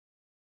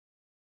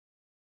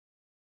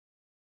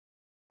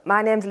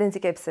My name's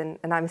Lindsay Gibson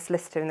and I'm a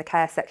solicitor in the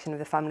care section of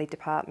the family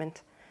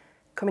department.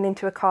 Coming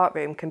into a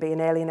courtroom can be an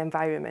alien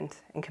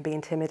environment and can be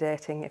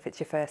intimidating if it's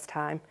your first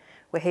time.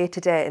 We're here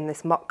today in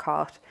this mock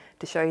court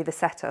to show you the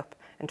setup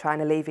and try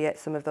and alleviate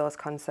some of those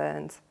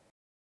concerns.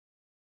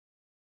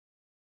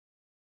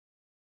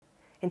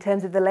 In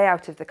terms of the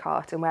layout of the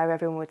court and where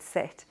everyone would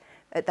sit,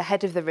 at the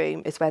head of the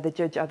room is where the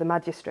judge or the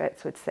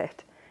magistrates would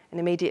sit, and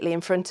immediately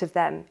in front of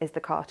them is the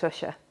court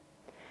usher.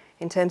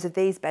 In terms of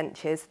these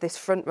benches, this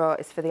front row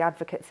is for the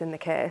advocates in the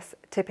case.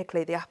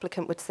 Typically, the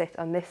applicant would sit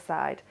on this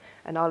side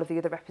and all of the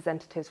other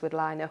representatives would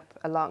line up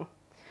along.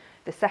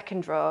 The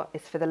second row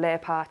is for the lay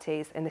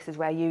parties, and this is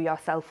where you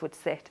yourself would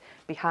sit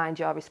behind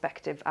your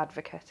respective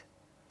advocate.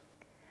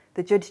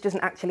 The judge doesn't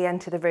actually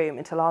enter the room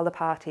until all the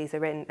parties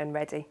are in and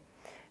ready.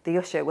 The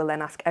usher will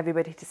then ask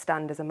everybody to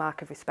stand as a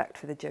mark of respect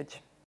for the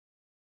judge.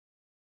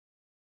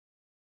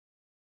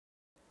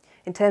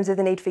 In terms of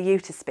the need for you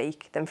to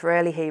speak, then for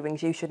early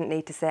hearings you shouldn't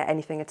need to say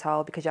anything at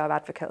all because your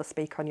advocate will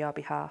speak on your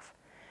behalf.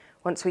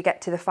 Once we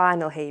get to the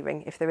final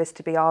hearing, if there is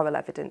to be oral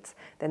evidence,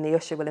 then the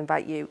usher will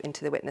invite you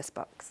into the witness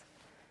box.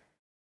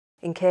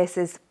 In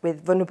cases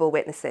with vulnerable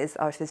witnesses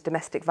or if there's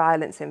domestic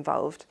violence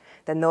involved,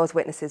 then those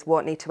witnesses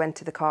won't need to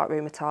enter the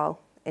courtroom at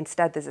all.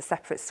 Instead, there's a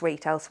separate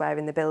suite elsewhere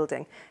in the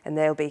building and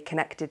they'll be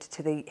connected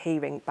to the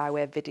hearing by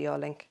way of video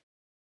link.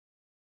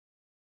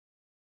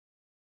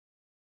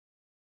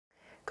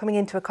 Coming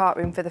into a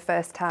courtroom for the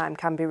first time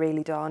can be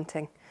really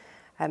daunting.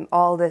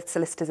 All the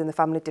solicitors in the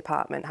family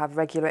department have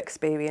regular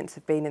experience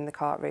of being in the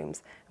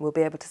courtrooms and will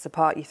be able to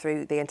support you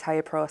through the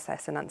entire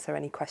process and answer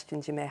any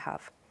questions you may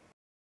have.